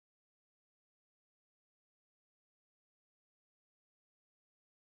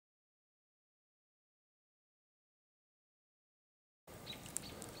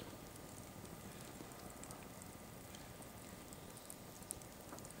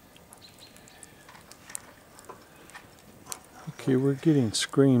Okay, we're getting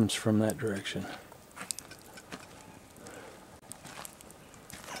screams from that direction. I've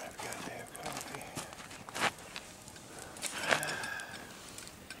got to have coffee.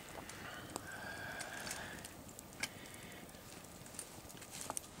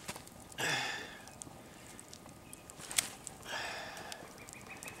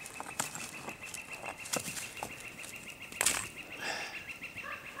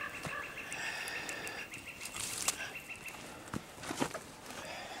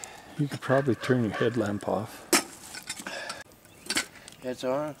 You could probably turn your headlamp off. It's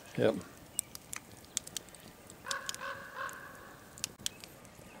on? Yep.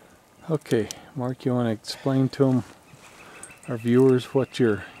 Okay, Mark, you want to explain to them, our viewers, what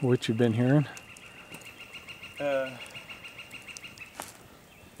you've been hearing? Well,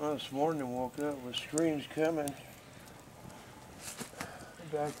 this morning I woke up with screams coming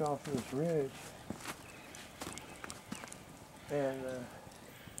back off of this ridge, and it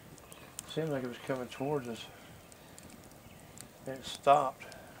seemed like it was coming towards us, and it stopped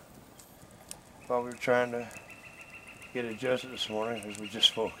while we were trying to get adjusted this morning, because we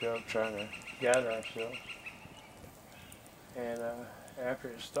just woke up trying to gather ourselves. And after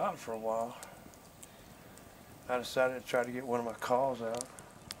it stopped for a while, I decided to try to get one of my calls out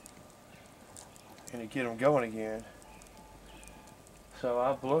and to get them going again. So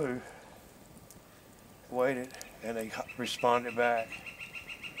I blew, waited, and they responded back.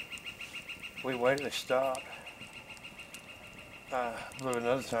 We waited, they stopped. I blew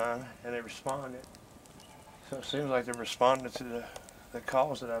another time, and they responded. So it seems like they're responding to the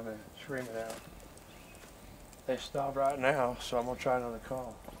calls that I've been screaming out. They stopped right now, so I'm going to try another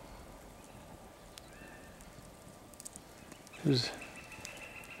call.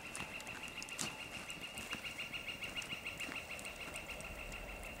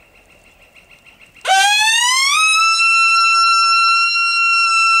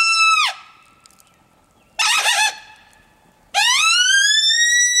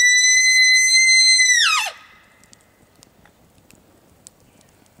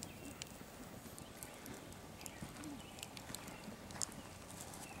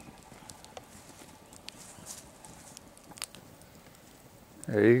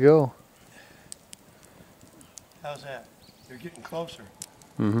 There you go. How's that? They're getting closer.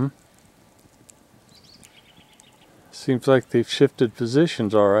 Mm-hmm. Seems like they've shifted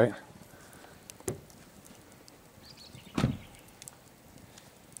positions all right.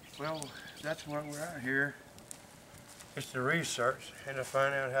 Well, that's why we're out here. It's to research and to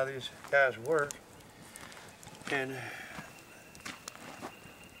find out how these guys work. And,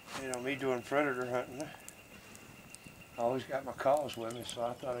 you know, me doing predator hunting, I always got my calls with me, so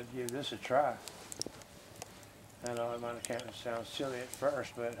I thought I'd give this a try. I know it might have kind of sound silly at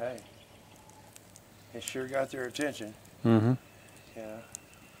first, but hey, it sure got their attention. Mm-hmm. Yeah.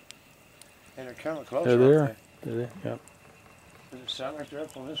 And they're coming closer. They're there. Aren't They're there. Yep. they? Does it sound like they're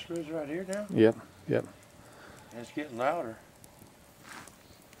up on this ridge right here now? Yep. Yep. And it's getting louder.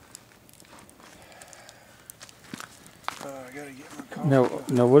 I gotta get my coffee.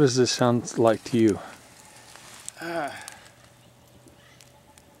 Now, what does this sound like to you? Have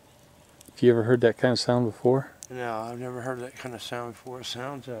you ever heard that kind of sound before? No, I've never heard that kind of sound before. It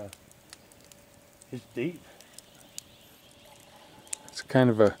sounds, it's deep. It's kind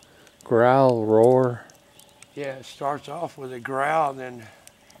of a growl, roar. Yeah, it starts off with a growl and then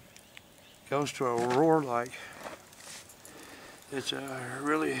goes to a roar like. It's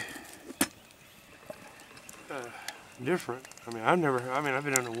really different. I mean, I've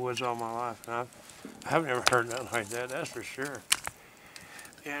been in the woods all my life, and I've never heard nothing like that, that's for sure.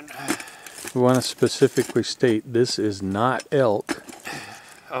 And We want to specifically state this is not elk.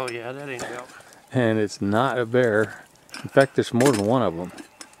 oh yeah, that ain't elk. And it's not a bear. In fact, there's more than one of them.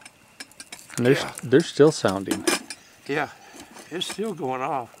 And they're still sounding. Yeah, it's still going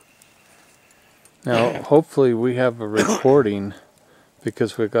off. Now, hopefully we have a recording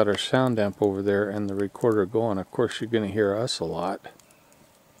because we've got our sound amp over there and the recorder going. Of course, you're going to hear us a lot.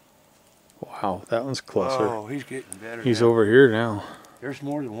 Wow, that one's closer. Oh, he's getting better. He's now. over here now. There's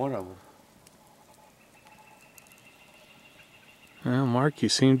more than one of them. Well, Mark, you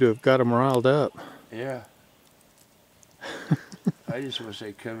seem to have got them riled up. Yeah. I just wish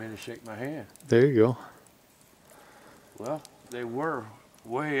they'd come in and shake my hand. There you go. Well, they were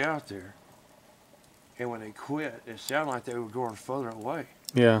way out there. And when they quit, it sounded like they were going further away.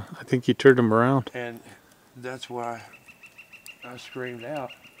 Yeah, I think you turned them around. And that's why I screamed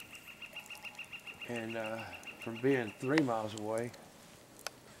out. And from being 3 miles away,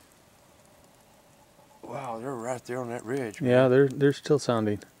 wow, they're right there on that ridge. Yeah, they're still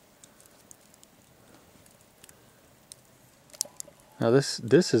sounding. Now this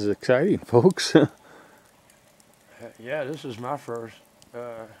is exciting, folks. Yeah, this is my first.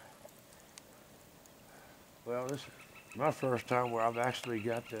 Well, this is my first time where I've actually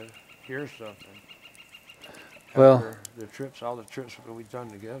got to hear something. Well, After the trips, all the trips that we've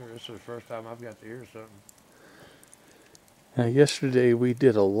done together, this is the first time I've got to hear something. now yesterday we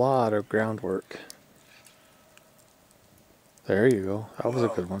did a lot of groundwork. There you go. That was a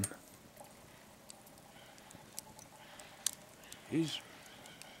good one. He's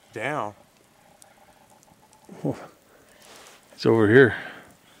down. It's over here.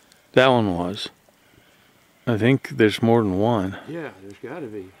 That one was. I think there's more than one. Yeah, there's got to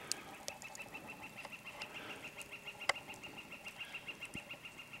be.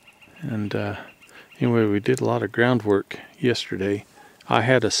 And anyway, we did a lot of groundwork yesterday. I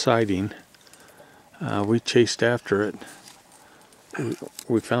had a sighting. We chased after it.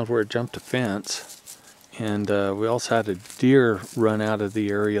 We found where it jumped a fence. And we also had a deer run out of the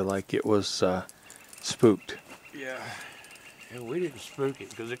area like it was spooked. Yeah, and we didn't spook it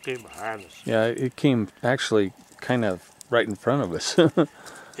because it came behind us. Yeah, it came actually kind of right in front of us.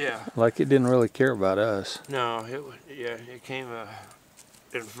 Yeah. Like it didn't really care about us. No, it came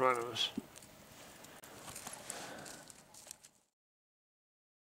in front of us.